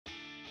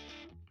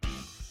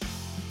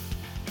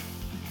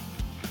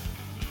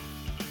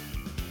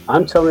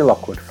I'm Tony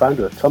Lockwood,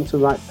 founder of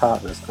Thomson Wright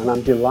Partners, and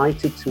I'm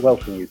delighted to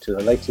welcome you to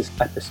the latest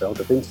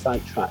episode of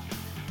Inside Track,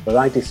 where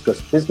I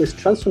discuss business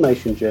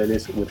transformation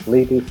journeys with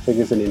leading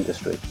figures in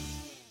industry.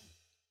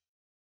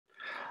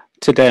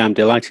 Today, I'm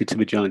delighted to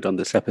be joined on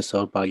this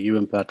episode by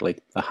Ewan Bradley,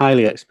 a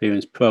highly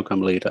experienced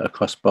program leader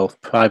across both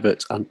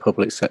private and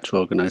public sector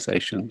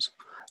organisations.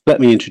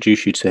 Let me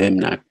introduce you to him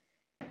now.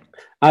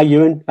 Hi,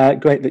 Ewan.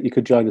 Great that you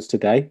could join us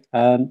today.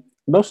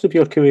 Most of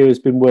your career has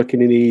been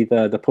working in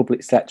either the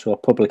public sector or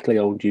publicly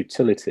owned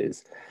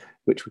utilities,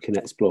 which we can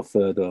explore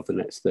further over the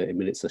next 30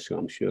 minutes or so,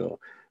 I'm sure.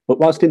 But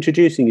whilst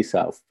introducing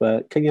yourself,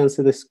 can you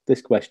answer this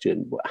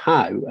question?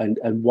 How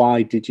and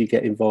why did you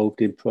get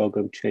involved in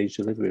program change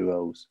delivery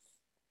roles?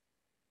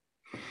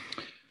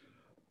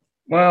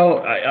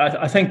 Well,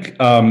 I think,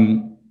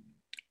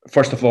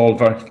 first of all,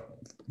 very,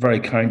 very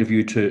kind of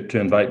you to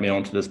invite me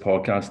onto this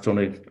podcast,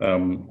 Tony.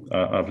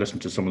 I've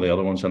listened to some of the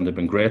other ones and they've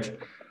been great.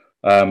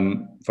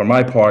 For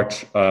my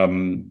part, a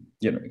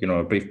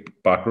brief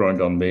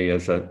background on me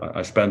is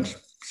I spent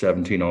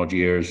 17 odd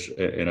years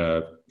in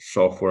a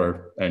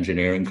software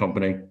engineering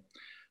company,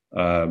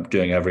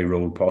 doing every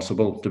role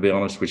possible, to be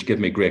honest, which gave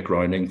me great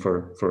grounding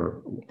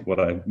for what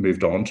I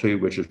moved on to,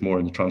 which is more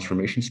in the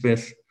transformation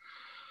space.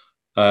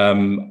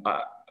 I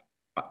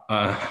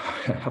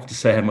have to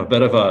say I'm a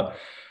bit of a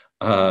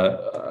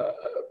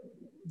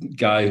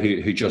guy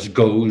who just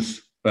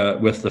goes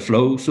with the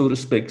flow, so to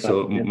speak.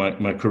 So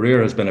my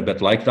career has been a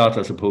bit like that,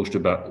 as opposed to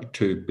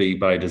be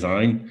by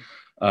design.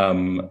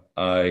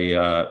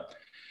 I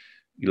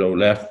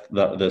left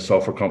the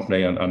software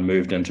company and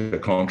moved into a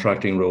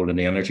contracting role in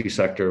the energy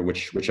sector,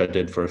 which I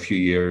did for a few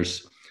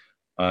years.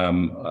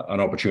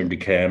 An opportunity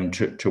came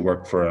to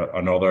work for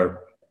another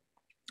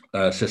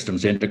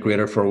systems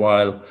integrator for a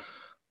while,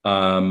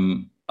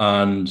 and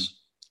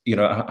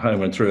I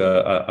went through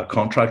a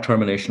contract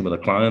termination with a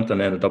client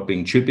and ended up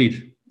being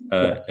tupied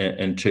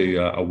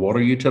into a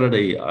water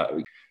utility.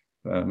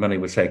 Many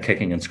would say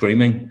kicking and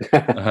screaming,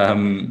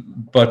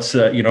 but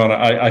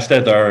I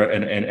stayed there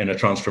in a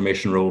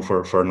transformation role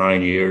for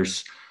 9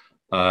 years.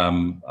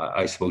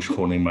 I suppose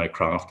honing my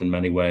craft in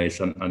many ways,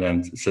 and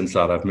then since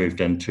that I've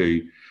moved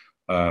into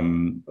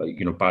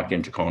back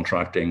into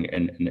contracting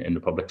in the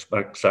public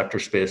sector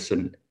space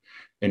in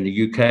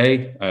the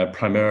UK,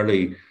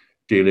 primarily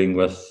dealing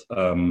with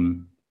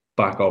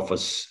back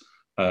office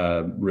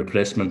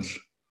replacements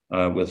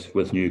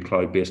with new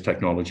cloud-based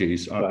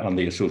technologies and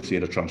the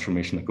associated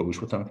transformation that goes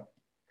with that.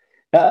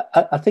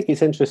 I think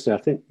it's interesting. I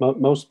think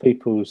most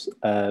people's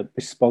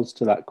response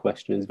to that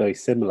question is very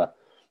similar.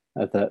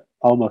 That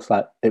almost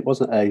like it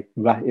wasn't a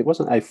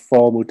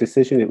formal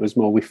decision. It was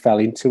more we fell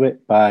into it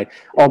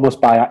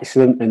almost by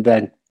accident and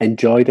then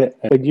enjoyed it.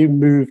 When you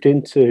moved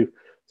into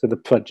the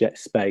project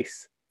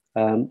space,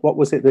 what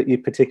was it that you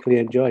particularly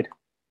enjoyed?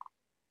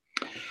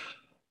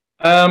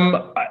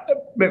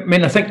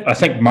 I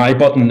think my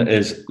button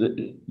is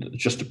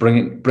just to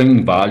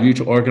bring value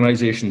to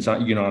organizations.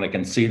 And I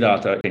can see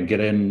that I can get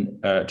in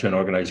to an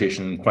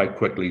organization and quite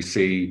quickly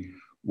see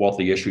what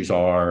the issues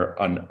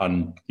are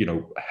and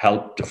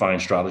help define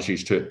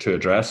strategies to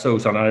address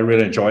those. And I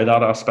really enjoy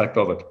that aspect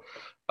of it.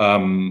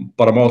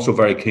 But I'm also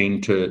very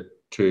keen to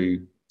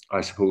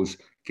I suppose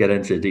get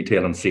into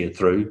detail and see it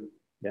through.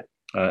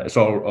 It's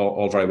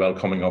all very well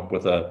coming up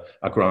with a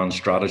grand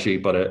strategy,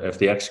 but if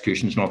the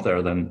execution's not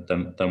there, then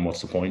what's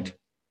the point?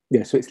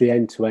 Yeah, so it's the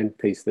end-to-end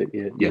piece that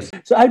you... Yes.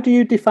 So how do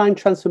you define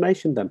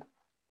transformation then?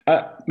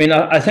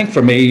 I think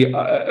for me,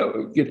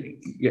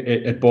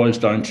 it boils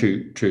down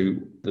to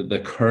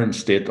the current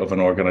state of an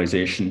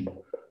organization,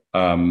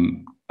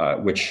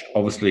 which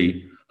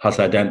obviously has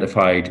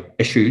identified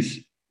issues,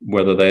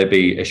 whether they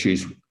be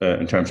issues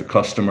in terms of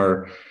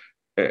customer,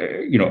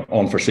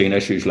 unforeseen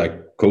issues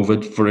like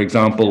COVID, for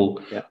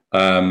example,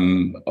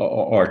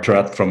 or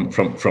threat from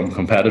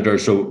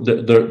competitors. So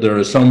there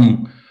are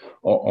some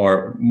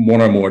or one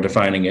or more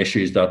defining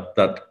issues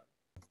that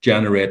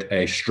generate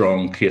a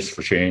strong case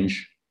for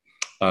change.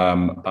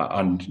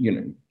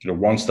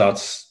 Once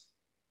that's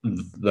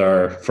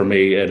there, for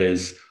me, it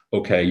is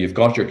okay. You've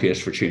got your case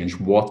for change.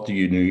 What do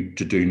you need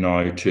to do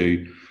now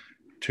to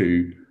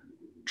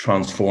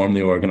transform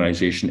the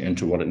organization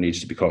into what it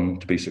needs to become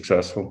to be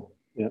successful?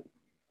 Yeah.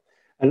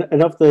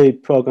 And of the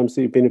programs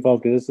that you've been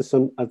involved in,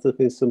 have there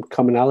been some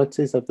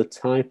commonalities of the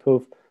type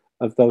of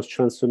those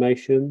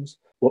transformations?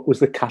 What was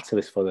the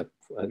catalyst for the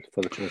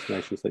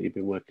transformations that you've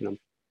been working on?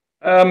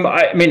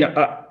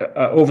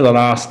 Over the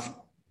last,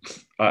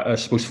 I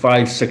suppose,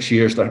 5-6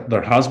 years,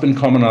 there has been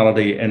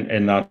commonality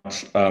in that,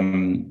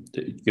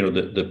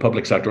 the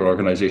public sector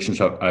organizations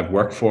I've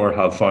worked for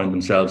have found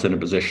themselves in a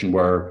position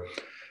where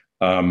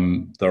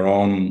they're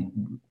on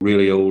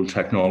really old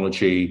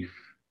technology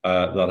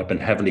that have been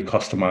heavily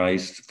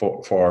customized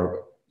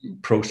for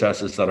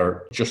processes that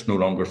are just no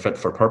longer fit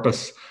for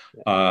purpose,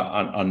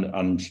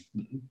 and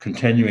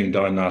continuing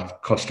down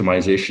that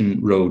customization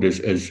road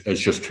is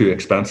just too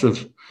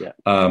expensive.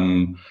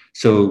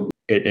 So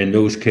in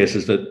those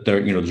cases, that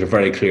there's a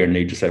very clear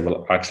need to say,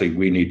 well, actually,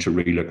 we need to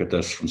relook at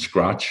this from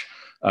scratch.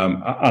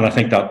 And I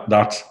think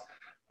that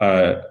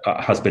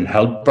has been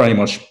helped very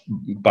much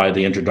by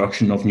the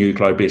introduction of new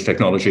cloud-based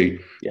technology,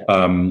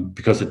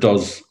 because it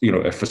does,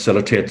 it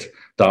facilitates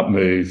that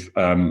move,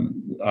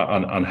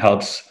 and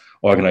helps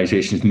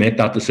organizations make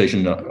that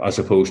decision, as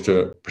opposed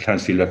to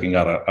potentially looking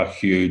at a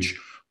huge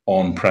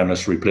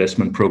on-premise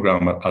replacement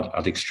program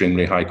at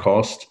extremely high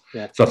cost.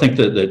 Yeah. So I think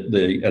that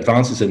the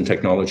advances in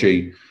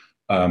technology,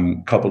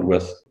 coupled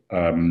with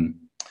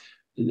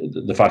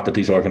the fact that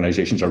these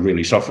organizations are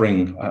really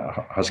suffering,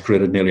 has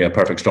created nearly a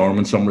perfect storm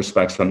in some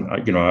respects. And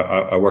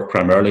I work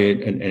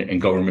primarily in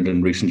government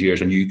in recent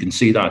years, and you can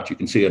see that. You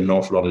can see an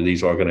awful lot of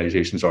these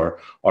organizations are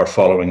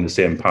following the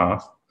same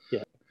path.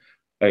 Yeah.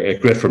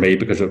 Great for me,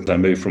 because if I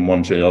move from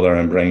one to the other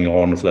and bring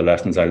on of the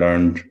lessons I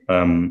learned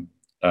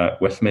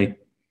with me.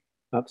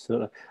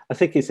 Absolutely. I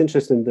think it's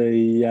interesting.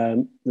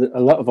 A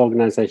lot of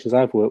organisations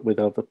I've worked with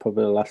over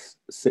probably the last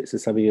 6 or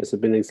 7 years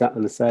have been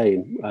exactly the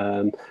same,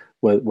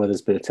 where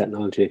there's been a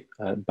technology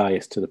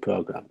bias to the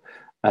programme,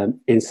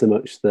 in so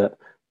much that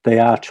they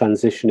are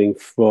transitioning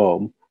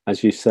from,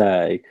 as you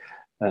say,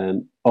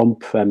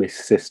 on-premise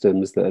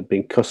systems that have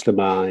been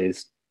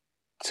customised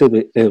to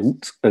the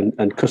hilt, and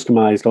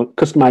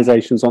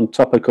customizations on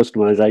top of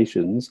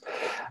customizations,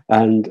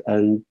 and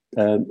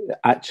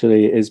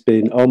actually has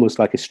been almost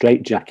like a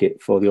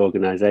straitjacket for the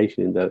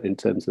organisation in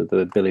terms of the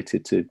ability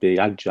to be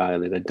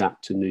agile and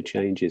adapt to new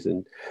changes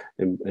and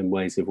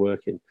ways of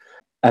working.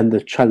 And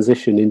the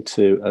transition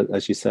into,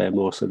 as you say, a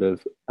more sort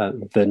of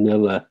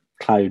vanilla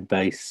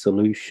cloud-based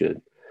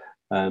solution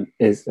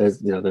is,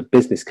 the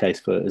business case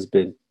for it has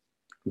been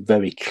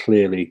very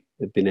clearly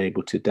been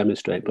able to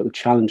demonstrate. But the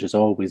challenge has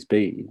always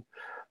been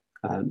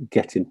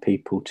getting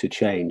people to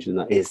change, and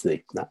that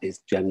is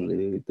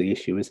generally the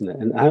issue, isn't it?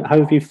 And how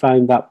have you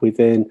found that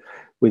within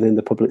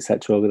the public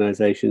sector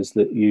organisations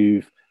that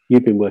you've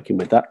been working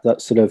with?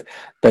 That sort of,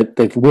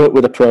 they've worked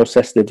with a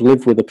process, they've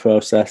lived with a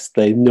process,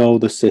 they know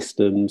the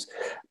systems,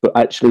 but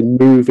actually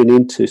moving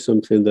into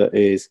something that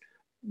is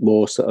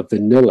more sort of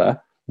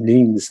vanilla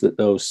means that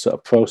those sort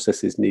of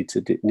processes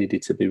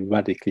needed to be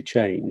radically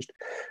changed,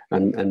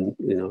 and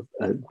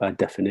by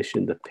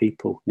definition, the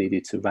people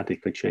needed to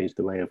radically change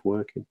the way of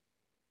working.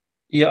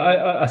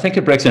 Yeah, I think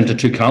it breaks into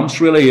two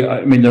camps, really.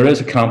 I mean, there is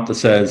a camp that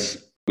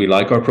says we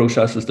like our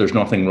processes, there's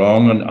nothing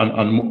wrong,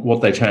 and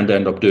what they tend to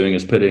end up doing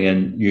is putting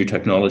in new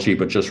technology,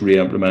 but just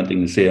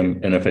re-implementing the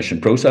same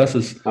inefficient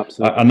processes.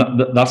 Absolutely.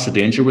 And that's the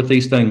danger with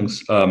these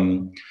things.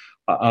 In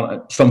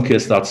some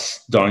case,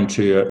 that's down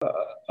to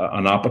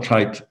an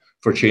appetite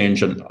for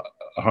change and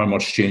how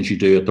much change you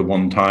do at the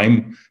one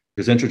time,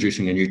 because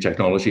introducing a new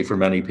technology for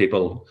many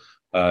people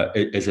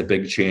is a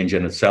big change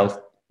in itself,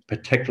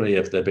 particularly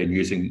if they've been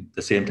using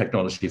the same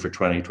technology for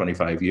 20,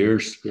 25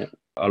 years. Yeah.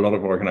 A lot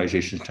of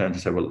organizations tend to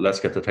say, well, let's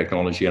get the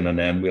technology in and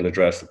then we'll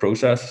address the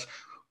process,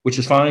 which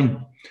is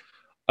fine.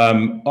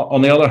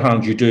 On the other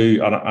hand, you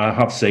do, and I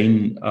have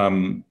seen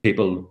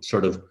people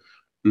sort of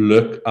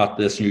look at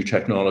this new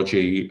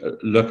technology,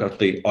 look at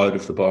the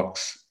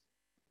out-of-the-box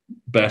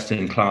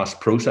best-in-class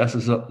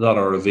processes that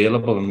are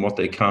available and what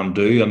they can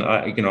do. And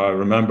I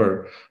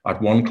remember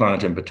at one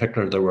client in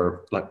particular, there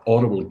were like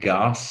audible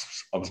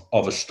gasps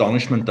of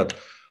astonishment that,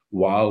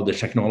 wow, the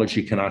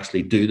technology can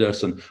actually do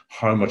this, and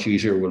how much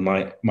easier will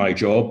my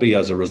job be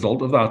as a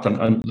result of that.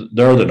 And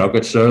they're the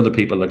nuggets, they're the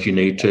people that you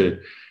need to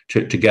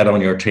get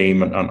on your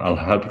team and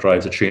help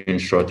drive the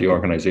change throughout the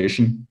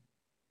organization.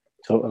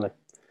 Totally.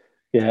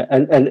 Yeah,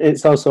 and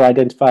it's also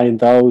identifying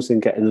those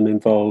and getting them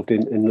involved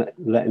in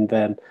letting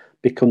them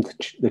become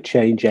the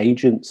change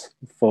agents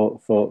for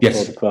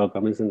the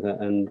program, isn't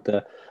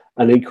it?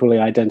 And equally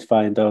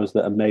identifying those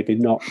that are maybe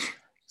not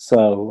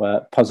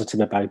so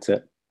positive about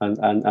it,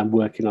 and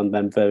working on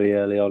them very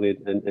early on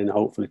and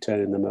hopefully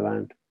turning them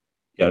around.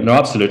 Yeah, no,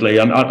 absolutely.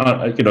 And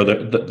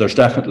there's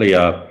definitely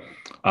a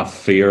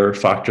fear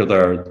factor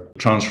there.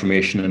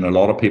 Transformation in a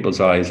lot of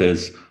people's eyes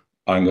is,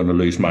 I'm going to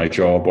lose my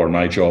job, or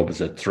my job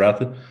is a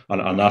threat.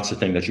 And that's the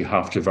thing that you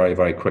have to very,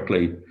 very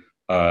quickly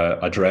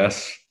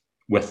address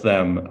with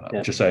them.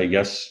 Yeah. To say,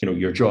 yes,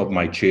 your job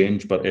might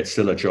change, but it's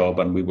still a job,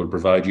 and we will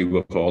provide you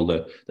with all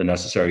the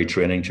necessary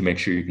training to make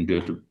sure you can do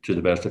it to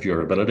the best of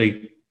your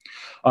ability.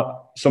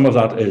 Some of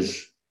that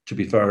is, to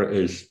be fair,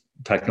 is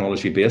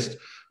technology based,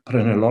 but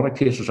in a lot of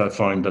cases I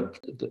found that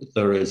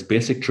there is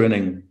basic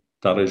training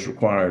that is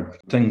required.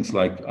 Things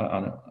like,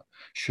 and I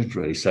shouldn't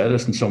really say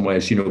this in some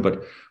ways,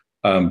 but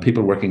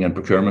people working in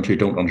procurement who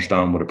don't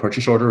understand what a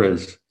purchase order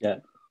is. Yeah.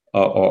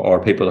 Or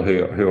people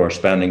who are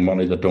spending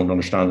money that don't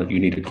understand that you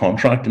need a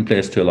contract in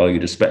place to allow you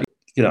to spend.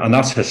 And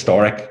that's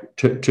historic,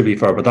 to be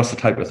fair, but that's the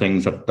type of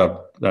things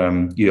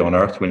that you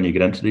unearth when you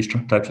get into these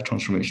types of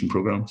transformation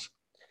programs.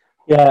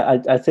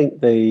 Yeah, I think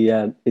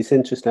it's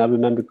interesting. I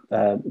remember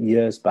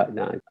years back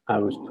now, I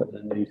was putting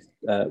a new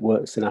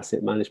works and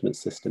asset management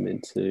system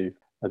into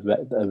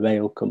a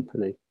rail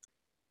company.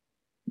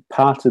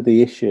 Part of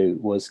the issue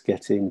was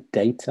getting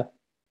data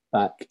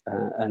back,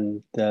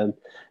 and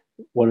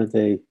one of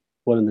the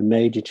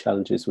major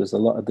challenges was a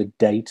lot of the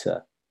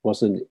data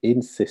wasn't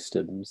in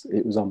systems;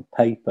 it was on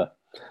paper,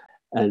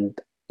 and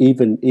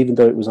even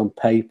though it was on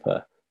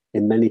paper,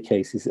 in many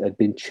cases, it had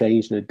been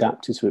changed and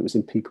adapted so it was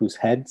in people's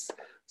heads.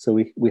 So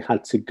we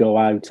had to go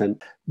out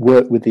and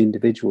work with the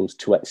individuals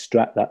to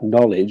extract that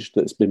knowledge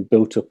that's been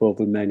built up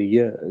over many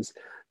years,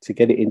 to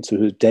get it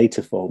into a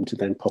data form to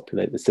then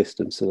populate the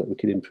system so that we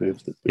can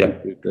improve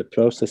the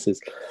processes.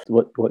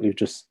 What you're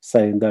just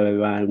saying there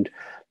around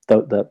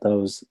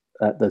those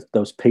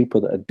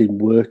people that had been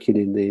working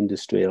in the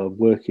industry or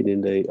working in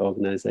the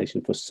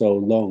organization for so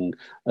long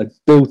had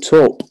built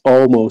up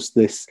almost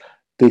this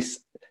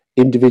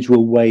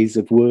individual ways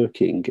of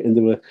working, and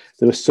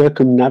they were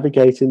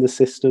circumnavigating the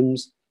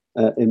systems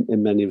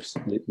in many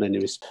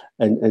respects,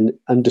 and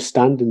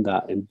understanding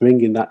that and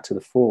bringing that to the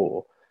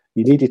fore.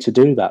 You needed to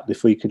do that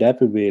before you could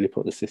ever really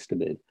put the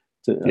system in.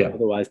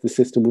 Otherwise, the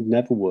system would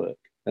never work.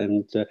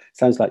 And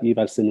sounds like you've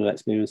had similar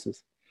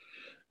experiences.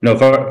 No,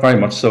 very, very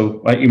much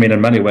so. You mean,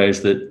 in many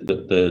ways,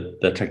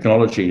 the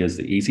technology is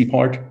the easy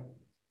part.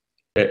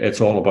 It's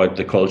all about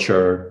the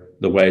culture,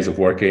 the ways of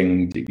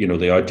working,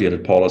 the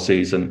outdated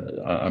policies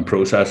and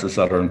processes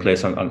that are in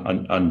place,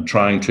 and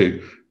trying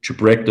to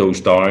break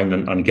those down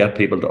and get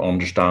people to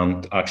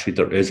understand actually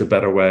there is a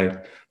better way.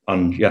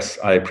 And yes,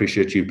 I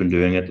appreciate you've been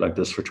doing it like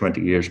this for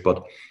 20 years,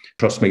 but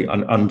trust me,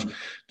 and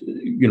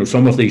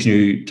some of these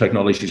new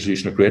technology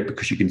solutions are great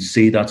because you can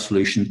see that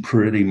solution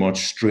pretty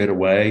much straight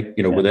away.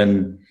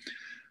 Within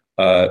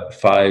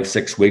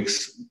 5-6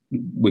 weeks,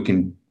 we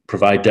can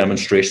provide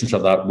demonstrations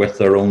of that with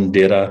their own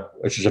data,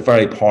 which is a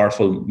very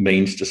powerful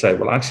means to say,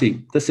 well,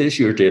 actually, this is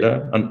your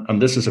data,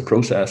 and this is a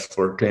process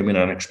for claiming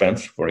an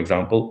expense, for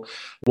example.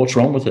 What's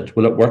wrong with it?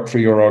 Will it work for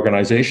your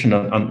organization?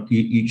 And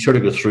you sort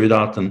of go through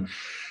that, and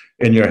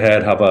in your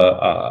head have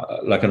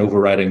like an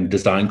overriding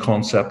design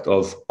concept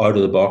of out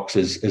of the box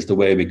is the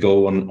way we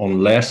go, and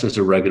unless there's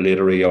a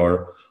regulatory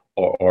or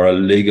a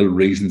legal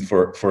reason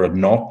for it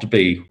not to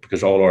be,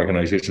 because all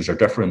organizations are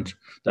different,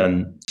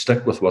 then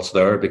stick with what's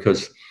there,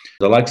 because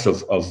the likes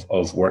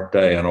of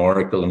Workday and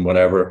Oracle and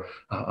whatever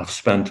have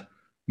spent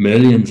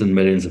millions and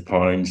millions of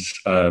pounds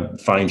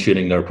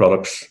fine-tuning their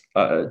products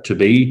to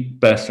be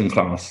best in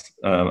class,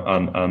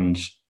 and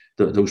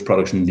those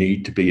products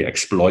need to be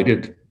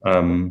exploited.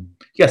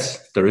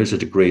 Yes, there is a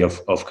degree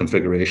of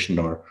configuration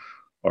or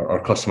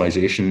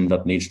customization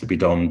that needs to be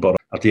done, but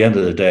at the end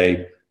of the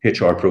day,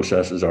 HR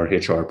processes are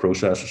HR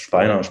processes,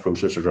 finance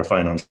processes are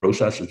finance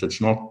processes.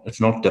 It's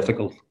not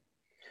difficult.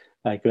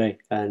 I agree,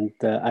 and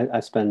I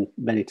spend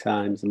many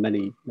times and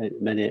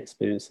many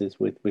experiences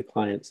with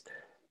clients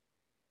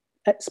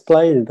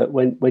explaining that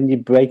when you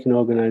break an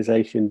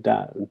organisation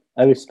down,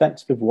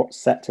 irrespective of what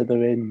sector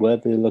they're in, where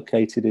they're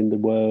located in the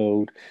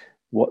world,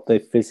 what they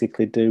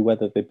physically do,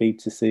 whether they're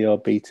B2C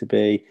or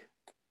B2B,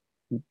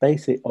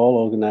 basically all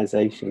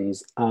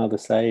organisations are the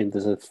same.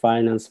 There's a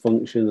finance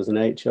function, there's an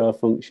HR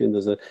function,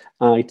 there's an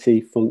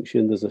IT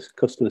function, there's a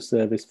customer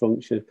service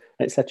function,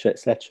 etc.,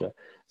 etc.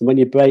 And when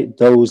you break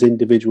those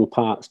individual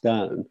parts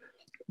down,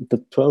 the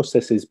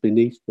processes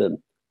beneath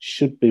them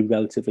should be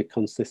relatively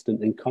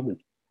consistent and common,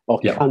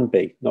 or can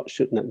be, not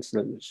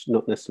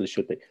necessarily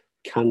should be,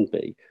 can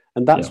be.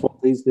 And that's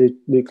what these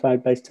new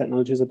cloud-based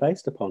technologies are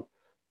based upon.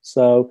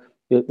 So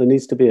there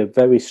needs to be a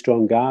very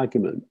strong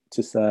argument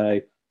to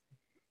say,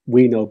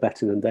 we know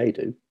better than they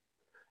do.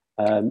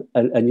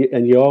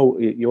 And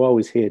you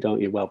always hear,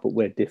 don't you, well, but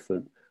we're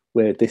different.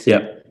 We're this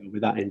industry,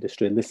 with that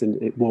industry, and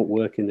it won't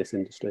work in this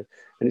industry.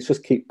 And it's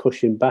just keep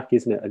pushing back,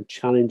 isn't it? And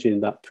challenging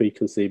that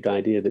preconceived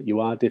idea that you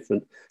are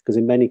different, because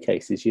in many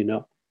cases you're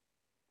not.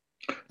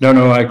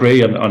 No, I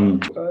agree.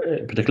 And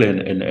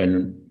particularly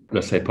in,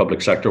 let's say,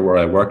 public sector where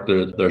I work,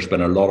 there's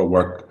been a lot of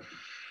work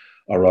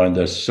around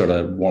this sort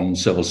of one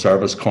civil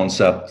service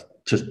concept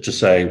to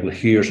say, well,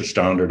 here's a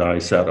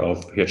standardized set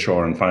of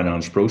HR and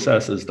finance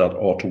processes that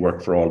ought to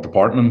work for all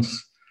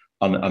departments.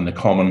 And the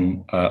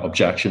common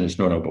objection is,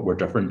 no, but we're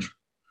different.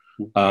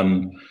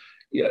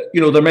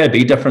 There may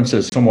be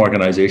differences. Some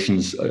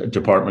organizations,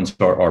 departments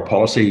are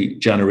policy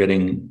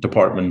generating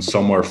departments,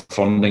 some are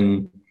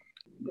funding,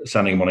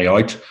 sending money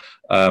out.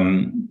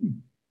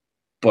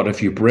 But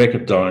if you break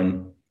it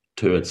down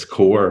to its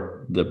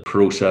core, the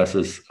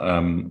processes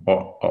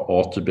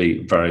ought to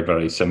be very,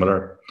 very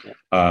similar.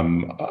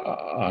 And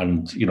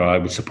I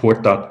would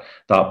support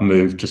that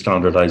move to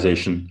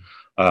standardization.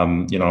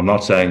 I'm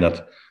not saying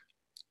that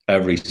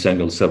every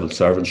single civil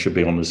servant should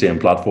be on the same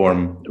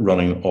platform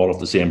running all of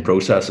the same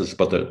processes,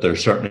 but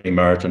there's certainly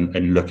merit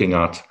in looking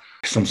at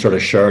some sort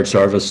of shared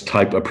service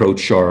type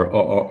approach or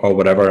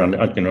whatever. And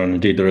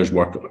indeed there is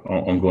work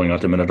ongoing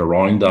at the minute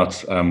around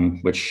that,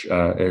 which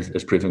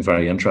is proving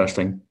very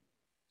interesting.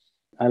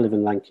 I live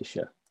in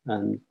Lancashire,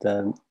 and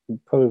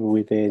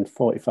probably within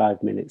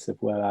 45 minutes of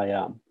where I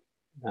am,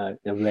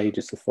 a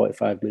radius of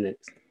 45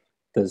 minutes,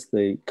 there's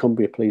the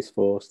Cumbria Police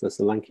Force, there's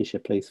the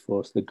Lancashire Police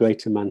Force, the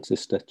Greater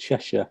Manchester,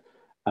 Cheshire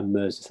and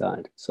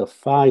Merseyside. So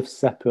 5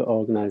 separate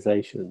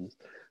organisations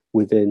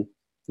within,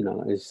 as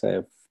you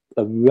say,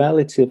 a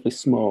relatively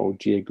small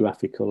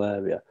geographical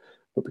area.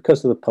 But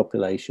because of the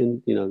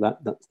population,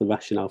 that's the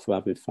rationale for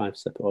having 5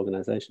 separate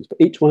organisations.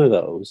 But each one of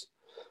those,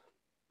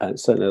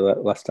 certainly the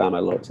last time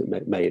I looked,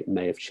 it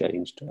may have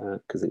changed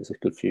because it was a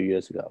good few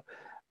years ago.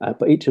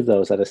 But each of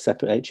those had a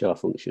separate HR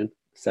function,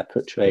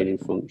 separate training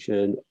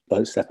function,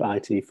 a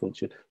separate IT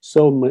function.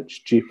 So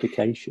much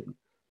duplication.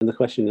 And the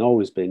question has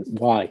always been,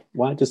 why?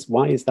 Why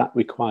is that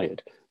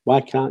required?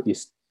 Why can't you,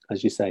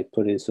 as you say,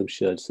 put in some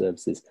shared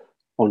services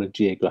on a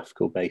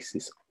geographical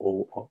basis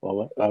or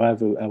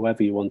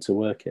however you want to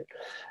work it?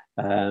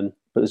 But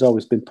there's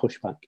always been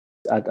pushback.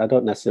 I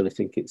don't necessarily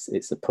think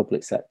it's a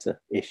public sector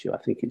issue. I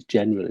think it's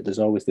generally, there's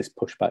always this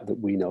pushback that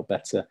we know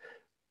better,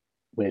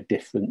 we're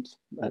different,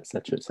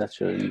 etc.,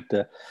 etc.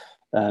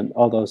 And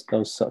all those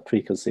sort of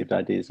preconceived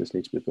ideas just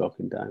need to be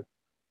broken down.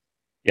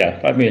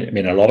 Yeah, I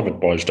mean, a lot of it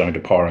boils down to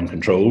power and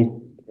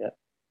control. Yeah.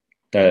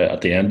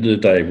 At the end of the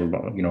day,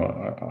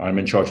 I'm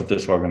in charge of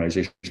this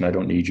organisation. I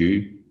don't need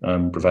you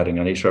providing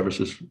any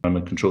services. I'm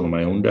in control of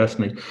my own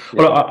destiny.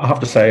 Yeah. Well, I have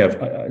to say,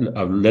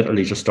 I've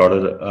literally just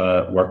started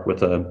work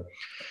with a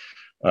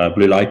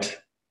blue light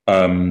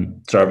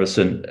service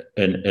in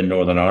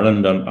Northern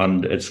Ireland,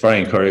 and it's very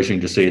encouraging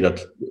to see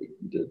that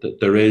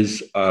there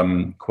is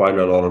quite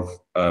a lot of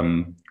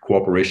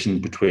cooperation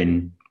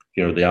between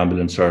the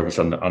ambulance service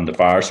and the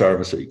fire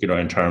service,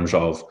 in terms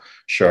of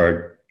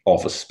shared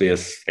office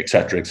space,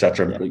 etc.,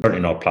 etc. Yeah.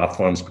 Certainly not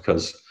platforms,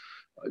 because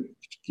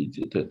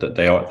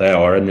they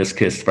are in this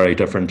case very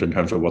different in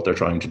terms of what they're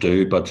trying to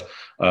do. But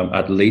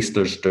at least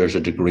there's a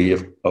degree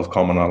of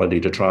commonality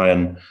to try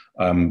and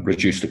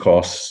reduce the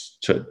costs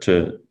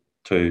to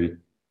the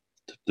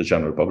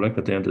general public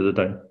at the end of the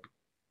day.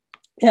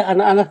 Yeah,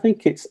 and I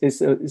think it's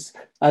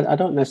I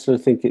don't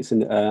necessarily think it's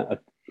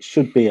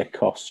should be a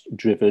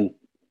cost-driven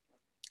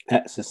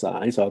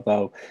exercise,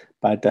 although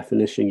by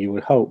definition you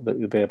would hope that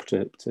you'll be able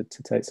to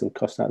take some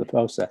cost out of the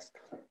process.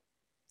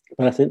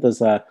 But I think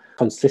there's a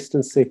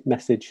consistency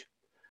message.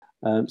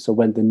 So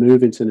when they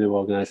move into a new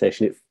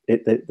organisation,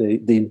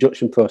 the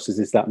induction process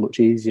is that much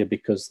easier,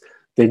 because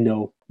they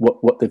know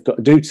what they've got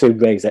to do to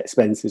raise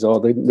expenses, or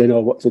they know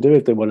what to do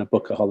if they want to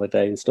book a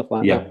holiday and stuff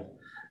like that.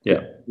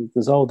 Yeah.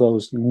 There's all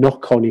those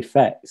knock-on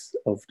effects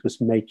of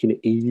just making it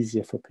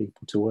easier for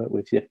people to work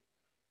with you.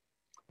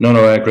 No,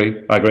 I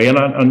agree.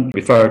 And be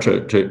fair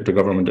to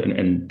government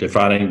in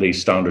defining these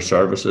standard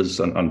services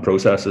and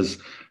processes.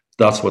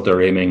 That's what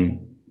they're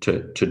aiming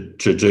to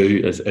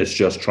do, is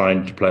just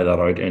trying to play that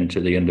out into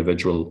the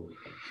individual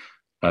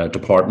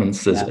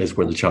departments is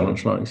where the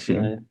challenge lies.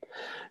 Yeah.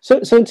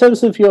 So in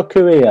terms of your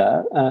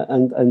career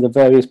and the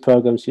various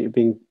programs that you've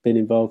been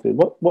involved in,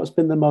 what's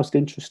been the most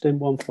interesting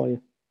one for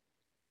you?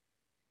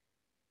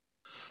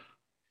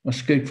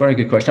 That's a very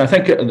good question. I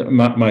think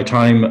my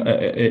time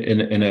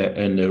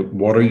in the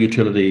water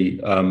utility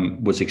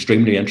was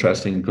extremely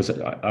interesting, because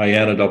I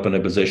ended up in a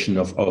position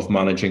of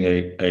managing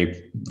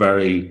a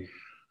very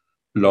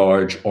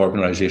large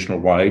organizational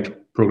wide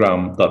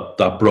program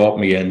that brought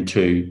me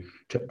into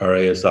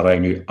areas that I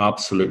knew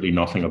absolutely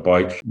nothing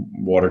about: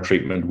 water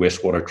treatment,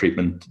 wastewater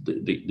treatment,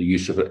 the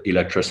use of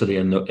electricity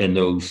in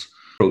those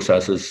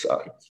processes.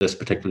 This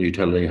particular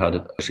utility had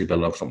a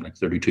bill of something like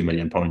 £32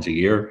 million a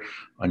year,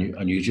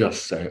 and you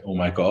just say, "Oh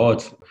my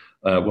God,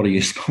 what are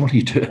you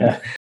doing?" Yeah.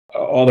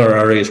 Other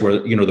areas where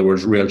there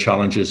was real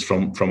challenges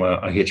from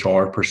a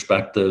HR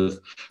perspective.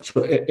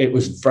 So it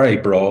was very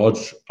broad,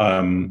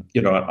 and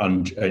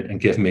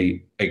gave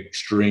me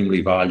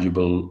extremely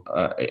valuable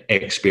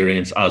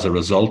experience as a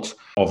result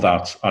of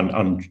that.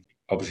 And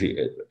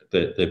obviously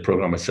the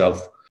program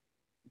itself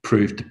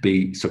proved to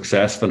be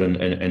successful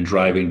in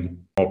driving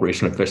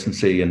operational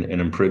efficiency and in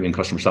improving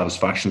customer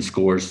satisfaction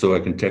scores. So I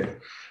can take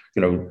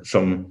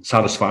some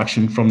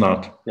satisfaction from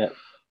that. Yeah.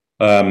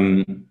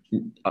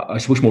 I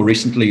suppose more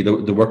recently,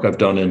 the work I've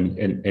done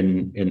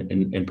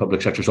in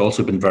public sector has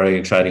also been very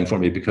exciting for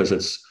me, because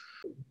it's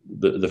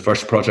the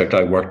first project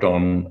I worked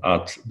on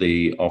at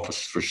the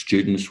Office for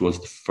Students was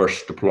the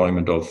first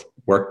deployment of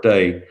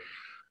Workday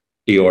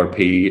ERP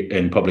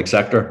in public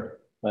sector.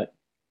 Right.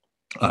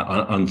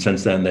 And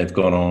since then, they've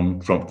gone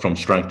on from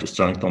strength to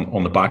strength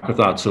on the back of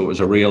that. So it was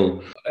a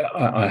real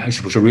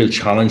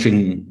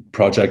challenging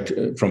project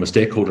from a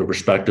stakeholder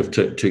perspective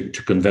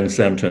to convince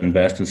them to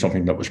invest in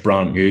something that was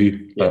brand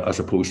new, as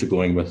opposed to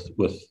going with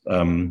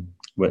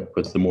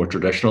the more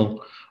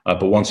traditional.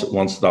 But once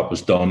that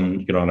was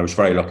done, and I was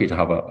very lucky to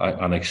have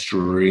an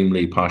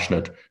extremely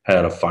passionate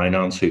head of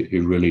finance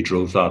who really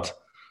drove that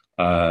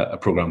a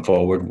program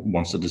forward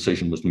once the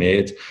decision was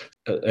made.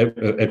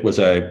 It was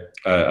a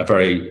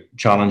very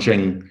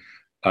challenging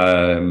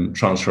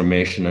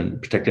transformation,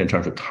 and particularly in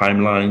terms of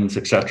timelines,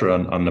 etc.,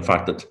 and the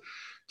fact that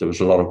there was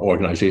a lot of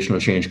organizational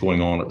change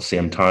going on at the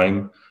same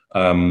time,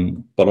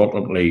 but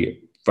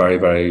ultimately very,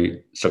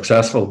 very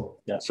successful.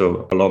 Yeah.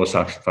 So a lot of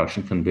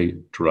satisfaction can be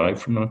derived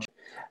from that.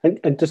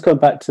 And just going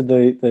back to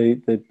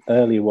the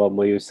earlier one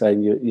where you were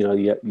saying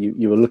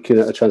you were looking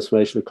at a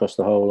transformation across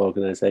the whole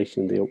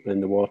organisation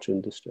in the water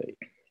industry.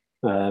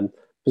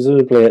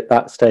 Presumably at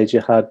that stage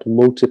you had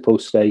multiple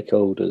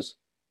stakeholders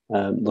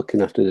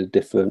looking after the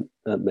different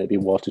maybe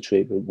water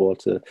treatment,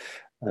 water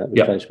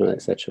replenishment,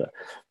 etc.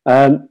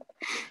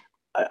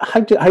 How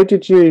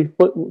did you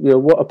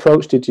what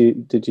approach did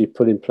you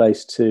put in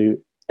place to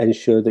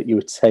ensure that you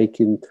were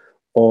taking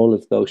all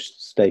of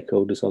those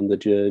stakeholders on the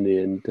journey?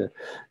 And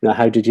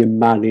how did you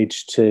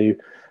manage to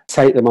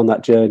take them on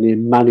that journey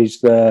and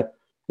manage their,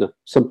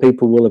 some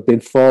people will have been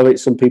for it,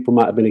 some people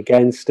might have been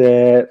against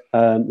it.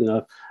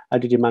 How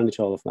did you manage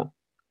all of that?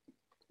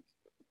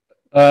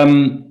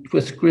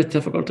 With great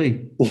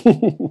difficulty.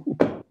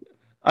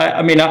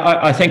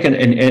 I think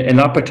in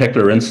that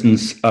particular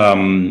instance,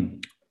 I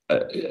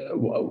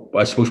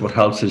suppose what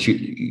helps is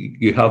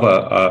you have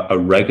a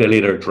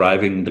regulator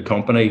driving the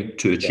company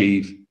to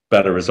achieve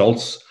better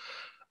results.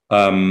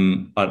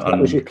 That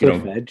was your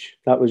cliff edge.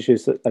 That was your,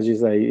 as you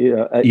say,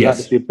 yes.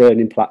 That was your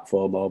burning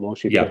platform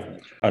almost.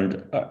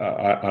 And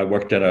I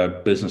worked in a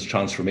business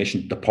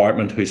transformation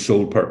department whose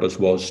sole purpose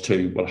was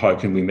to, well, how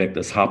can we make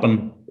this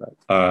happen?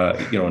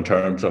 Right. In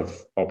terms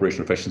of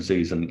operational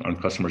efficiencies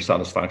and customer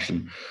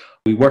satisfaction.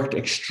 We worked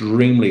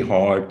extremely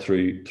hard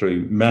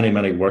through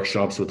many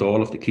workshops with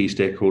all of the key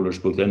stakeholders,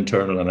 both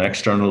internal and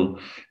external,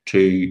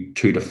 to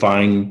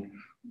define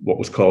what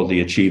was called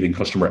the Achieving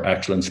Customer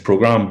Excellence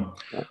Program.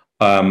 Yeah.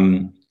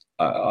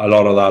 A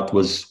lot of that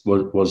was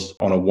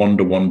on a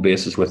one-to-one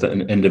basis with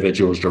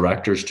individuals,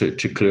 directors,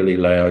 to clearly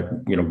lay out,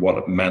 what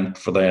it meant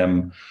for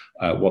them,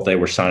 what they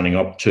were signing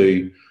up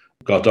to.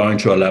 Got down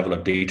to a level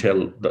of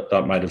detail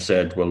that might have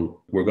said,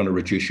 well, we're going to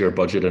reduce your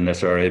budget in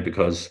this area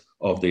because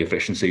of the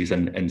efficiencies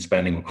in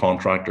spending with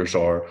contractors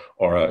or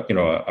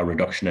a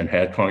reduction in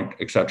headcount,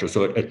 etc.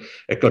 So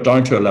it got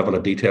down to a level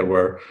of detail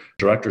where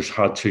directors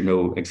had to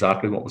know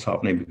exactly what was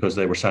happening because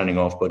they were signing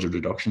off budget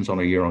reductions on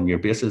a year-on-year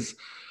basis.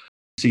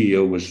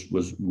 CEO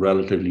was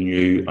relatively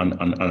new and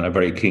a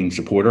very keen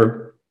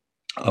supporter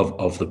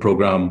of the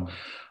program,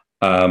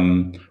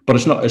 but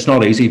it's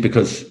not easy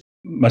because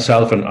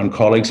myself and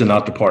colleagues in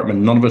that department,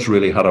 none of us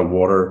really had a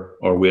water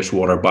or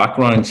wastewater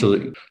background.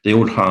 So the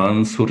old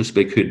hands, so to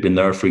speak, who'd been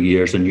there for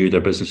years and knew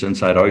their business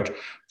inside out,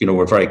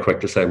 were very quick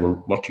to say,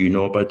 well, what do you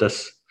know about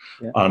this?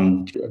 Yeah.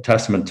 And a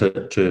testament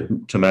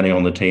to many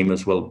on the team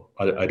as well.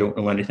 I don't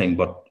know anything,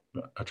 but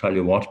I tell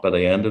you what, by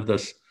the end of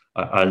this,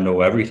 I'll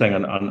know everything.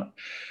 And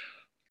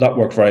that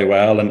worked very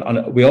well.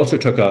 And we also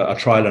took a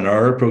trial and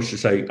error approach to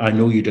say, I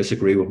know you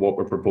disagree with what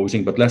we're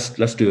proposing, but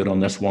let's do it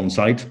on this one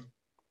site.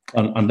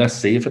 And let's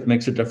see if it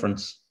makes a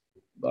difference.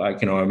 I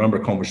remember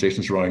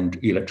conversations around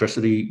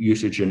electricity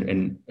usage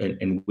in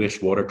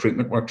wastewater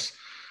treatment works,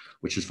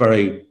 which is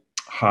very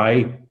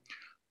high.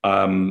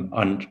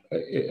 And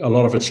a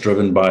lot of it's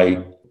driven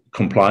by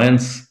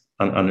compliance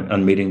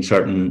and meeting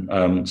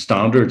certain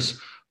standards.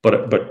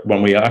 But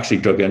when we actually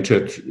dug into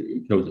it,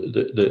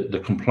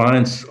 the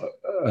compliance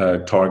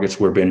targets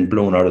were being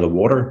blown out of the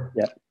water.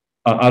 Yeah.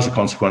 As a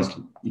consequence,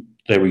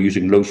 they were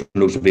using loads and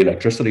loads of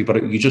electricity,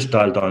 but you just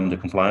dialed down the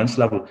compliance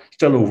level,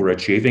 still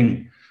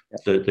overachieving.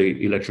 Yeah.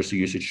 The electricity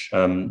usage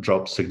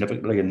dropped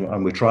significantly,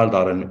 and we trialed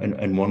that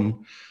in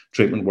one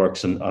treatment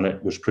works, and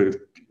it was proved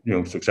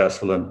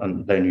successful.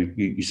 And then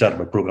you set up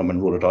a program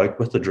and roll it out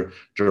with the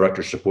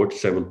director's support to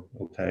say, well,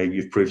 okay,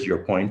 you've proved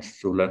your point,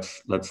 so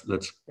let's. Yeah,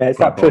 it's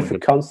that proof of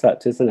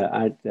concept, isn't it?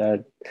 I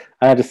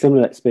had a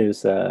similar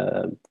experience 2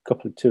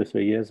 or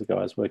 3 years ago.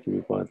 I was working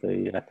with one of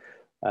the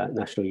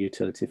national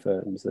utility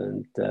firms,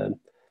 and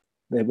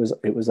it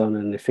was on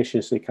an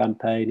efficiency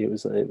campaign.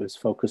 It was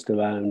focused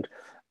around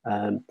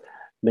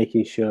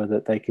making sure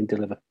that they can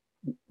deliver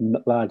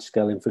large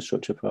scale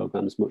infrastructure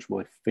programs much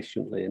more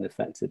efficiently and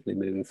effectively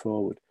moving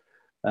forward.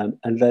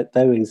 And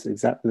they're in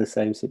exactly the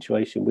same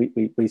situation.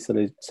 We sort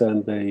of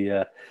turned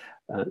the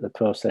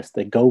process.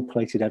 They gold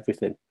plated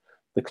everything.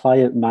 The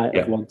client might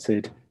have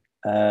wanted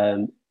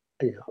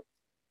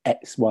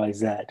X, Y,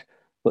 Z,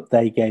 but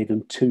they gave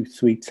them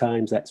 2-3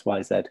 times X,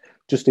 Y, Z,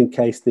 just in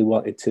case they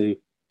wanted to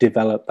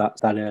develop that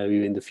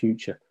area in the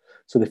future.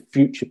 So they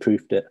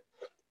future-proofed it.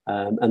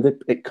 And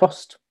it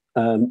cost,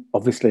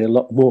 obviously, a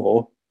lot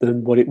more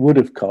than what it would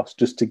have cost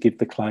just to give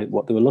the client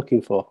what they were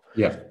looking for.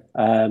 Yeah.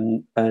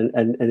 But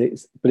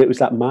it was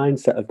that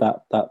mindset of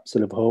that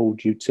sort of whole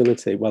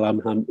utility. Well,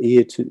 I'm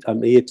here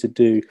to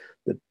do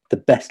the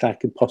best I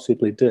can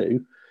possibly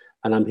do,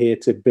 and I'm here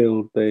to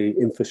build the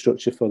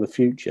infrastructure for the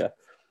future.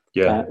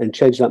 Yeah. And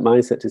change that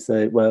mindset to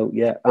say, well,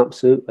 yeah,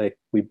 absolutely,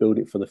 we build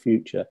it for the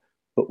future,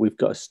 but we've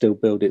got to still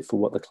build it for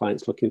what the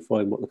client's looking for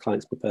and what the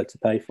client's prepared to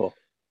pay for.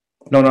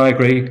 No, I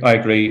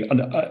agree.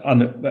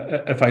 And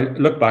if I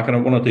look back on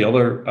it, one of the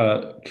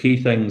other key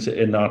things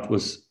in that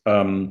was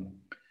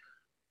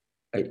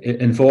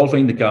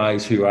involving the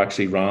guys who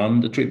actually ran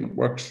the treatment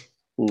works.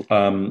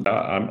 I'm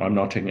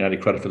not taking any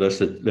credit for this.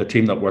 The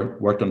team that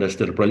worked on this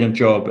did a brilliant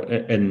job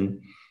in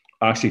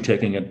actually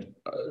taking it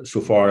so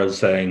far as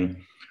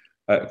saying,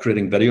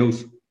 creating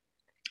videos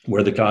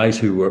where the guys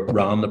who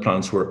ran the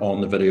plants were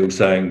on the video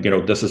saying,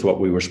 this is what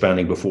we were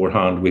spending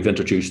beforehand. We've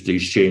introduced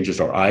these changes,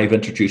 or I've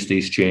introduced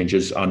these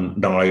changes, and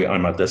now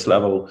I'm at this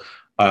level.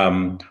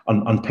 And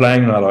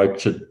playing that out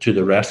to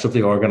the rest of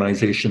the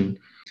organization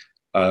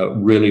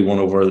really won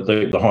over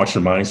the hearts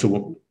and minds.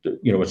 So,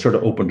 it sort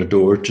of opened the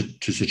door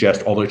to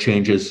suggest other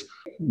changes,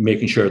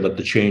 making sure that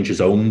the change is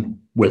owned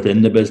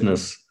within the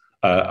business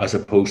as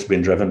opposed to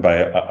being driven by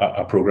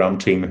a program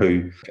team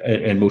who,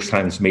 in most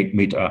times,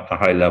 meet a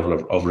high level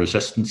of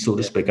resistance, so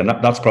to speak. And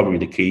that's probably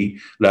the key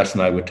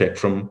lesson I would take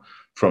from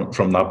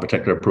that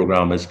particular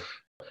program, is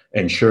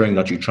ensuring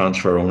that you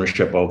transfer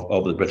ownership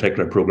of the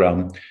particular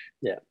program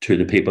to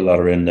the people that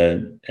are in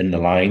the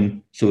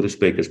line, so to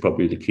speak, is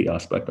probably the key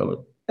aspect of it.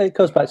 It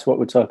goes back to what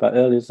we talked about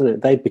earlier, doesn't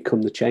it? They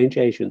become the change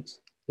agents.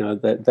 You know,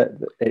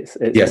 it's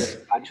yes.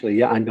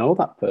 Actually, I know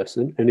that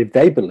person, and if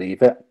they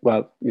believe it,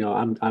 well, you know,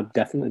 I'm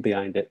definitely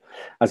behind it,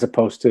 as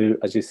opposed to,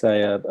 as you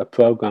say, a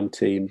program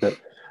team that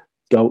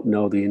don't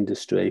know the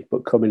industry,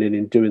 but coming in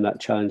and doing that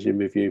challenging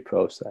review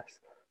process.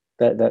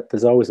 That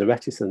there's always a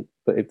reticent,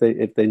 but if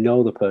they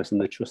know the person,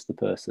 they trust the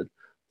person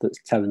that's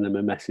telling them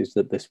a message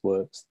that this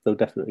works, they'll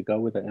definitely go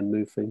with it and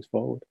move things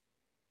forward.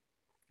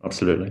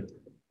 Absolutely.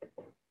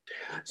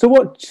 So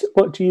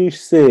what do you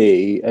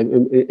see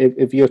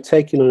if you're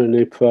taking on a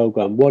new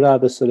program? What are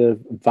the sort of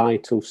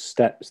vital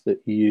steps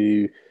that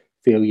you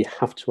feel you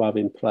have to have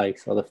in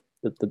place, or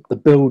the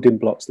building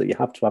blocks that you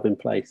have to have in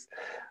place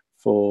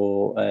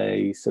for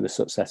a sort of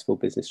successful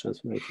business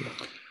transformation?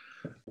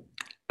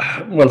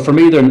 Well, for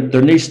me,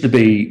 there needs to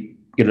be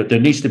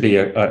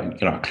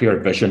a clear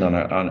vision and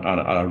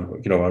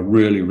a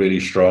really, really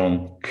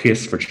strong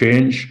case for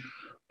change.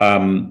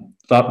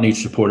 That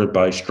needs supported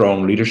by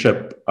strong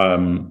leadership,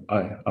 and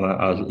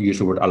I'll use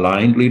the word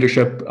aligned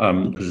leadership,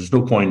 because there's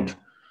no point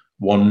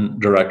one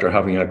director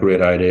having a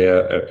great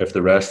idea if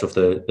the rest of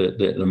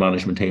the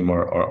management team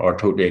are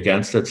totally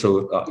against it.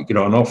 So an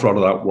awful lot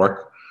of that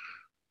work,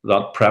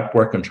 that prep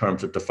work in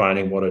terms of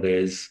defining what it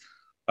is,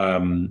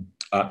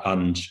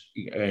 and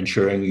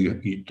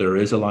ensuring there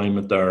is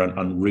alignment there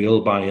and real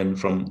buy-in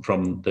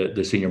from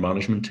the senior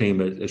management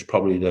team is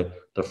probably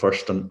the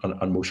first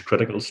and most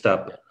critical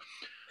step.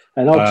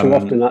 And all too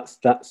often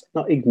that's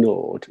not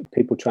ignored.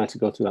 People try to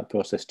go through that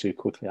process too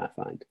quickly, I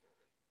find.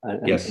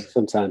 And yes.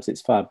 Sometimes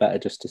it's far better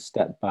just to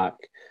step back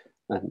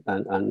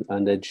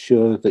and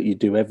ensure that you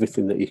do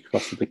everything that you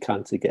possibly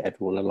can to get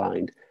everyone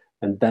aligned,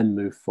 and then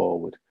move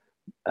forward.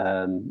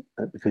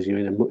 Because you're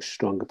in a much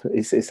stronger.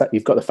 It's like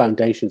you've got the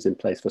foundations in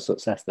place for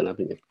success, then,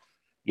 haven't you?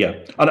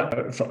 Yeah,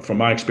 and from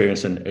my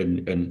experience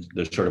in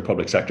the sort of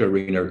public sector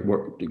arena,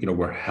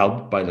 we're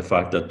helped by the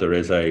fact that there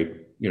is a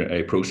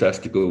process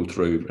to go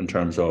through in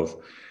terms of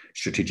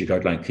strategic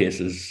outline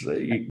cases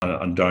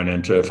and down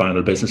into a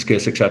final business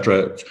case,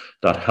 etc.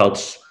 That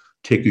helps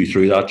take you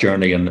through that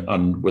journey,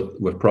 and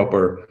with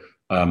proper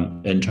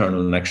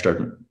internal and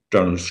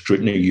external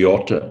scrutiny, you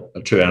ought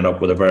to end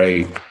up with a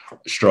very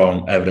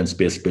strong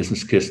evidence-based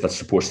business case that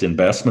supports the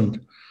investment.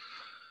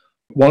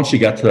 Once you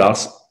get to that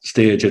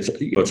stage,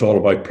 it's all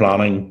about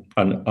planning,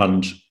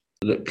 and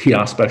the key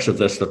aspects of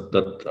this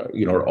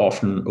that are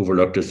often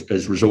overlooked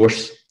is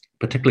resource,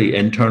 particularly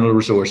internal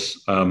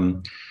resource.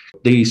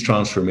 These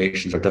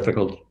transformations are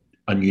difficult,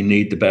 and you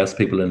need the best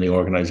people in the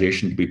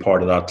organization to be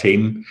part of that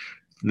team.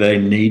 They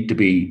need to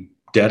be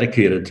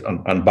dedicated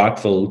and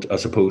backfilled,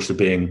 as opposed to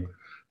being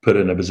put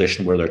in a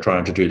position where they're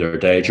trying to do their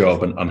day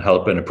job and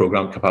help in a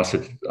program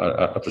capacity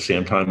at the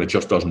same time. It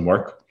just doesn't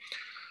work.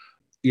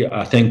 Yeah,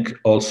 I think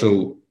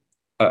also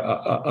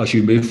as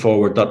you move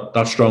forward,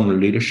 that strong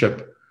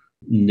leadership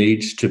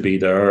needs to be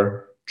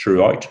there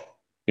throughout.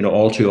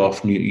 All too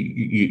often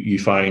you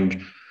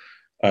find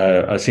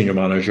a senior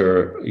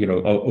manager,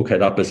 okay,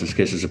 that business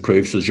case is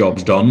approved, so the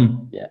job's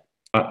done. Yeah.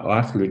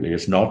 Absolutely,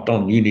 it's not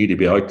done. You need to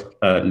be out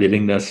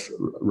leading this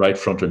right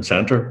front and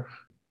center.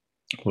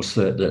 What's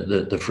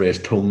the phrase,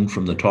 tone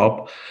from the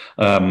top,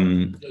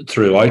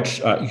 throughout,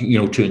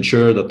 to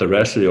ensure that the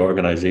rest of the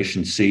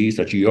organization sees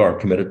that you are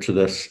committed to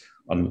this,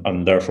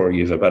 and therefore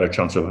you have a better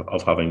chance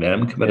of having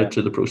them committed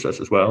to the process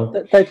as well.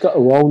 They've got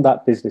to own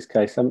that business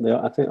case, haven't they?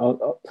 I think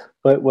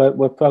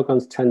where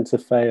programs tend to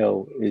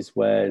fail is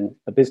when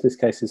a business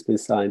case has been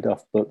signed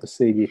off, but the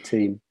senior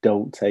team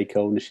don't take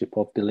ownership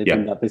of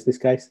delivering that business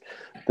case.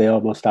 They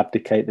almost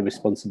abdicate the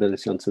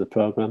responsibility onto the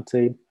program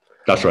team.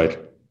 That's right.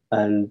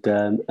 And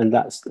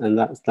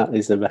that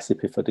is a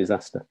recipe for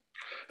disaster.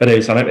 It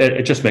is, and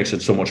it just makes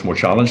it so much more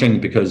challenging,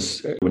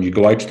 because when you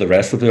go out to the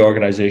rest of the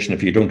organisation,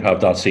 if you don't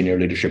have that senior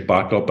leadership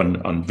backup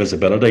and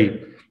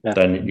visibility,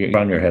 then you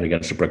run your head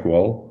against a brick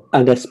wall.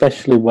 And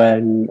especially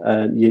when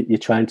you're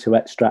trying to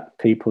extract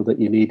people that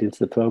you need into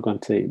the program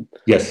team.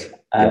 Yes.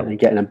 And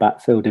getting them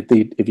backfilled.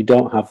 If you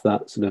don't have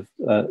that sort of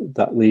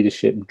that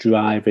leadership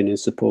driving and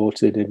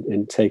supported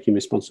and taking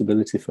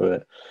responsibility for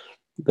it,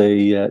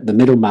 the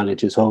middle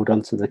managers hold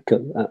on to the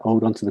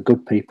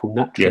good people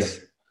naturally. Yes.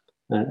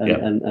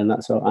 And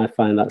that's I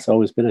find that's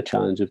always been a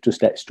challenge of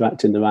just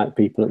extracting the right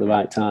people at the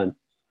right time.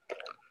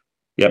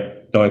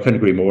 Yep, no, I couldn't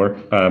agree more.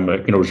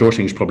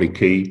 Resourcing is probably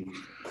key.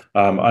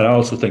 I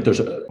also think there's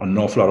an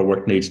awful lot of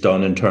work needs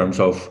done in terms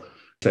of,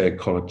 say,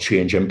 call it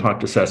change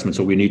impact assessment.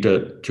 So we need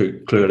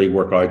to clearly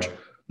work out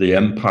the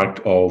impact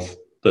of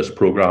this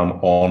program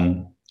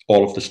on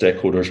all of the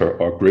stakeholders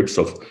or groups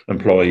of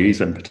employees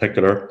in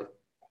particular,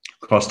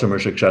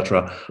 customers,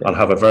 etc., and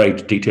have a very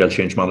detailed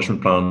change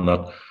management plan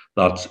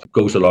that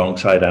goes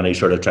alongside any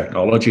sort of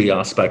technology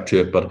aspect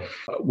to it. But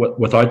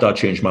without that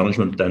change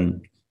management,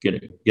 then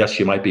yes,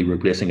 you might be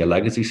replacing a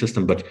legacy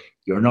system, but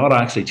you're not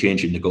actually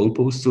changing the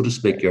goalposts, so to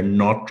speak. You're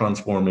not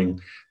transforming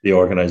the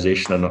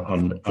organisation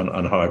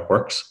and how it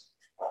works.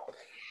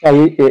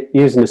 Well,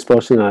 using a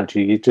sports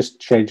analogy, you're just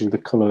changing the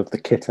colour of the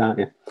kit, aren't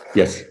you?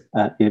 Yes.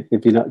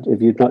 If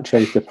you've not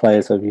changed the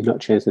players, or if you've not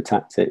changed the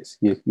tactics,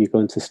 you're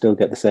going to still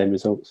get the same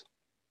results.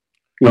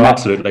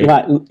 Absolutely.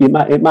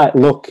 It might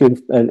look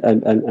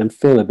and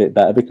feel a bit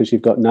better because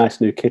you've got nice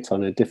new kit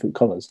on in different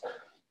colours,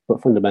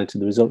 but fundamentally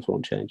the results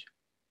won't change.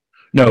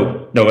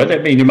 No. I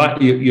mean,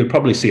 you'll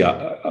probably see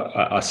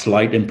a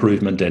slight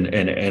improvement in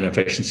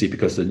efficiency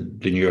because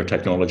the newer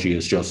technology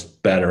is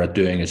just better at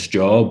doing its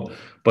job.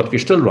 But if you're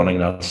still running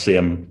that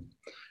same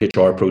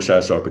HR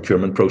process or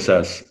procurement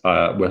process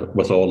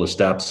with all the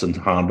steps and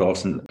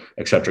handoffs and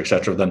et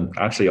cetera, then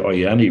actually are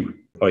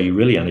you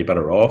really any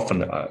better off?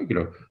 And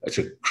it's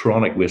a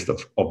chronic waste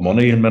of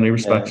money in many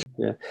respects.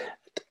 Yeah.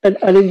 And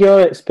in your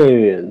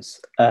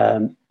experience,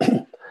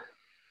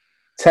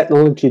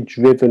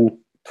 technology-driven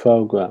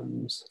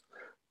programs,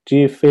 do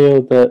you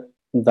feel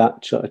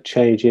that sort of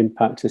change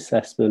impact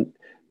assessment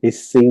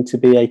is seen to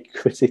be a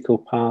critical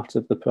part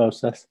of the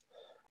process?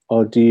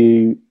 Or do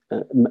you,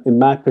 in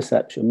my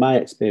perception, my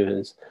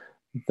experience,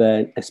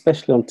 then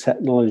especially on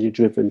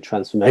technology-driven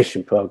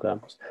transformation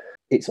programs,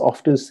 it's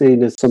often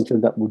seen as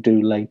something that we'll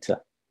do later,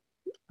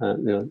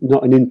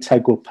 not an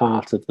integral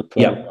part of the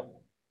program.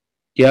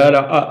 Yeah,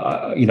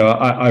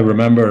 I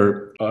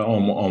remember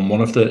on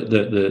one of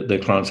the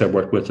clients I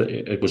worked with,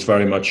 it was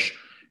very much,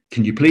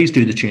 can you please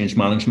do the change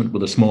management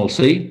with a small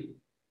c?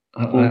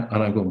 And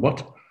I'm going,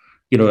 what?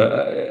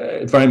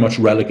 Very much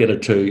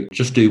relegated to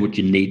just do what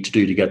you need to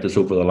do to get this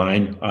over the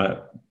line,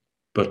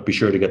 but be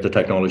sure to get the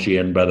technology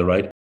in by the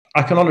right.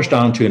 I can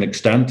understand to an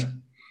extent.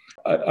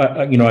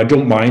 I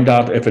don't mind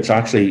that if it's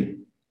actually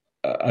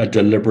a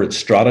deliberate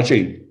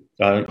strategy.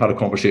 I had a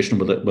conversation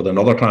with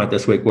another client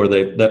this week where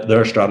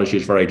their strategy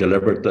is very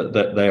deliberate.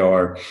 That they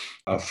are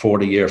a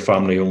 40-year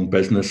family-owned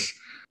business.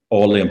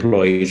 All the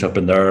employees have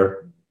been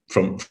there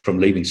from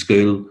leaving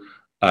school.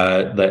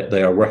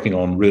 They are working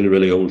on really,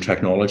 really old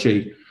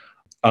technology.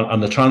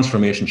 And the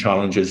transformation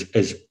challenge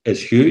is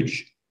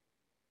huge.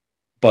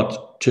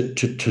 But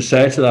to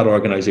say to that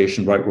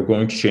organization, right, we're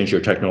going to change your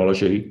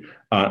technology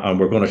and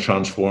we're going to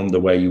transform the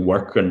way you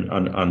work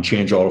and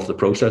change all of the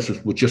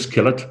processes would just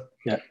kill it.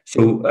 Yeah.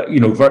 So,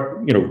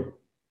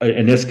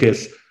 in this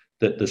case,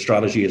 the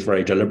strategy is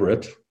very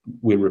deliberate.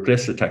 We'll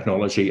replace the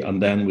technology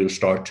and then we'll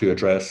start to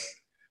address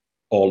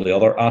all the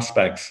other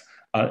aspects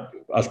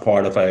as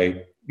part of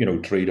a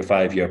 3 to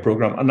 5 year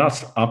program. And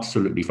that's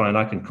absolutely fine.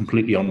 I can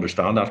completely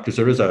understand that because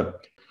there is a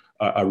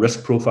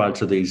risk profile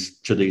to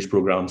these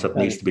programs that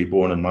needs to be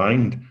borne in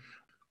mind.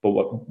 But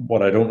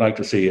what I don't like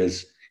to see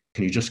is,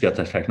 can you just get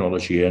the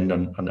technology in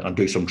and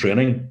do some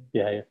training?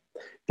 Yeah,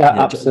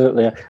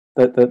 absolutely.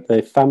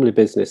 The family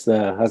business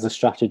there has a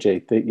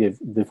strategy that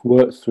they've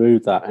worked through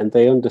that, and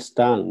they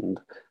understand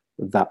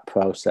that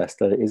process,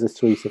 that it is a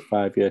 3 to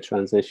 5 year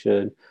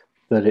transition,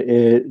 that it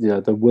is,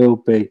 there will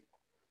be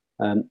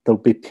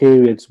there'll be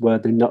periods where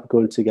they're not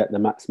going to get the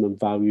maximum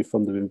value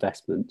from their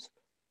investment.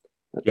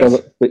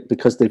 Yes.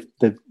 Because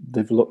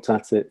they've looked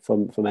at it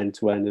from end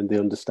to end and they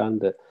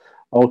understand it.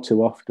 All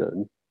too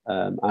often,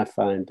 I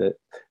find that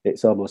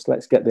it's almost,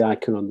 let's get the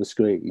icon on the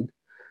screen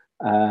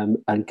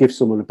and give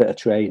someone a bit of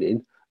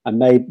training and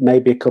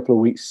maybe a couple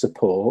of weeks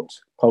support,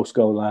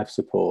 post-go live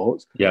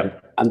support,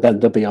 and then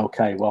they'll be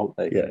okay, won't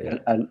they? Yeah.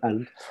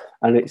 And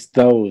it's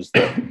those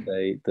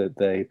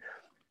that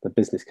the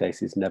business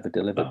cases never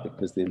delivered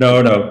because they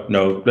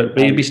no. But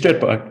you'd be straight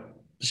back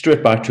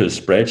to a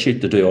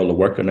spreadsheet to do all the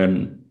work, and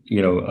then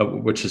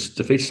which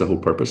defeats the whole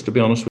purpose, to be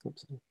honest with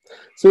you.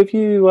 So if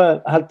you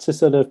had to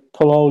sort of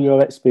pull all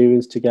your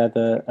experience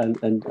together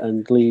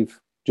and leave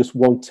just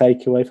one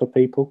takeaway for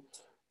people,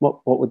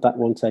 what would that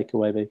one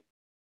takeaway be?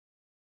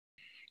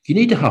 You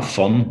need to have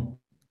fun.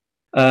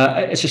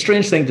 It's a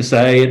strange thing to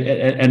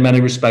say in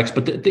many respects,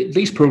 but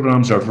these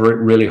programs are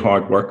really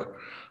hard work.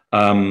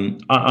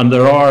 And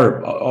there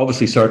are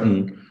obviously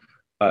certain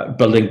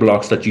building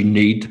blocks that you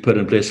need to put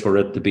in place for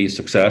it to be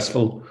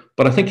successful.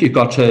 But I think you've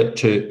got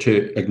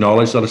to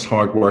acknowledge that it's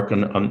hard work,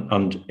 and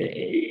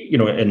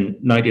in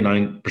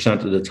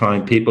 99% of the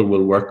time, people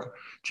will work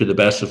to the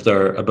best of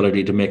their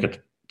ability to make it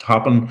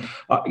happen.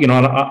 And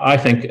I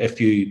think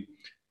if you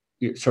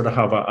sort of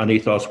have an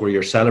ethos where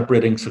you're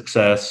celebrating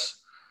success,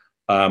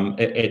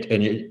 it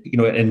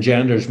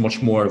engenders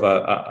much more of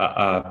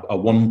a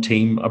one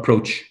team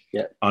approach,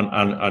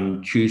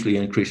 and hugely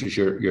increases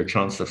your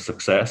chance of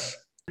success.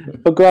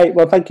 Well, great.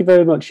 Well, thank you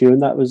very much, Ewan.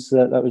 That was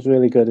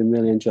really good and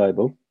really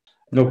enjoyable.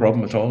 No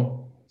problem at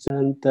all.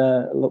 And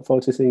look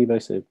forward to seeing you very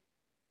soon.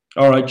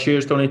 All right.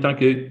 Cheers, Tony. Thank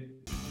you.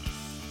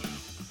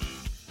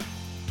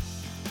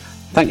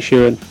 Thanks,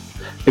 Ewan.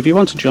 If you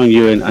want to join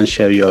Ewan and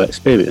share your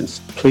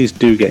experience, please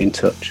do get in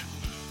touch.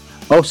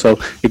 Also,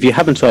 if you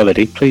haven't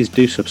already, please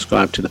do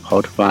subscribe to the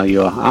pod via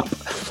your app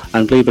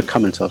and leave a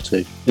comment or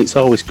two. It's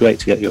always great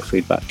to get your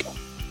feedback.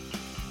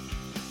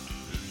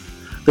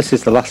 This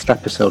is the last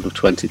episode of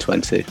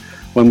 2020.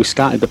 When we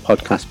started the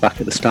podcast back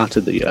at the start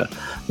of the year,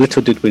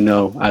 little did we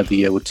know how the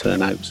year would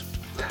turn out.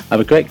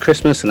 Have a great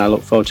Christmas, and I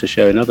look forward to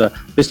sharing other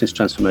business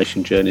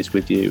transformation journeys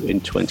with you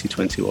in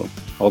 2021.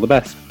 All the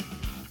best.